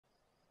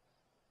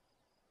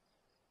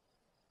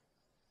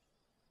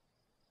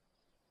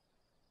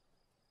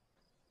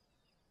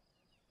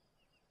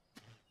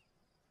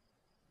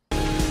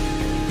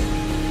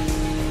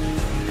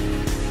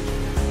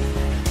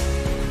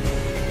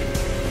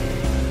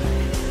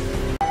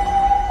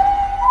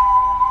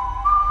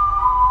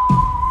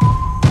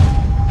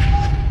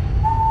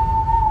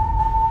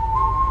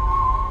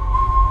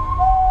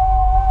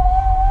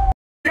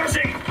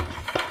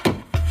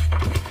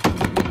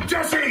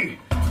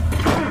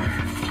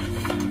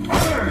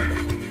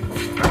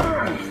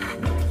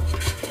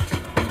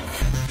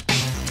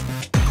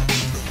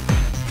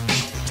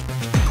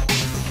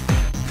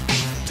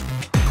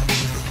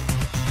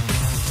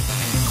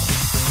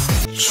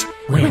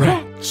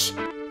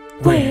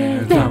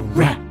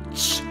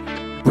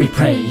We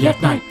pray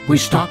at night, we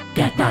stalk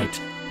at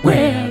night.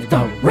 We're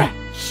the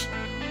rats.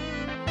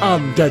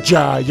 I'm the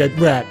giant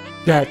rat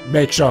that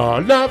makes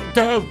all of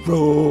the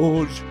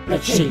rules.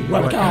 Let's see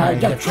what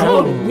kind of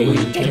trouble we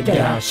can get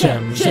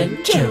ourselves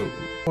into.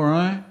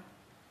 Alright.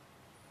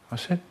 I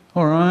said,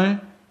 alright.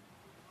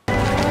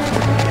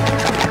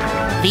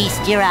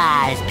 Feast your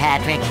eyes,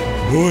 Patrick.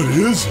 What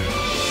is it?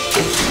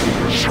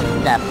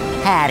 The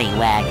Paddy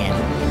Wagon.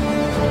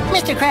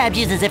 Mr. Krabs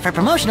uses it for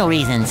promotional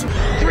reasons.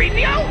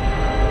 3PO?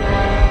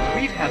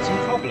 We've had some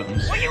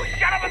problems. Will you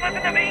shut up and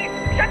listen to me?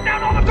 Shut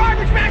down all the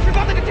garbage mashers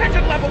on the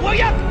detention level, will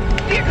ya?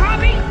 Do you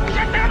copy?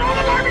 Shut down all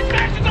the garbage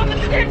mashers on the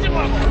detention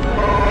level!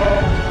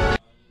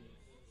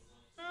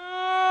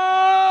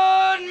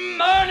 Good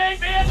morning,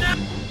 Vietnam!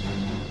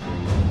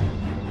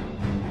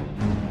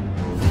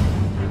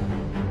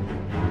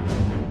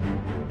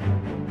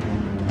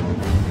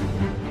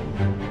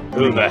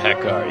 Who the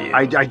heck are you?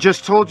 I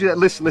just told you that.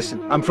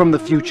 Listen, I'm from the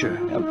future.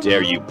 How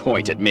dare you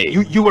point at me?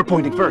 You were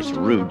pointing first.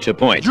 Rude to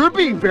point. You're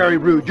being very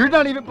rude. You're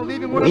not even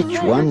believing what I'm saying.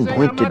 Which one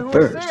pointed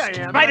first?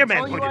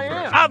 Spider-Man pointed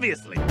first,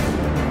 obviously.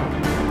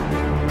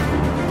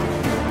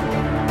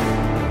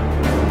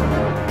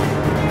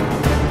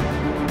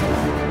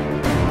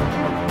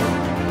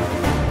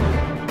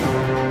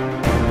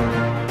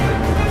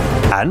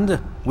 And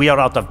we are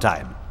out of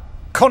time.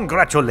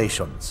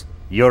 Congratulations.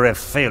 You're a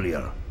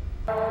failure.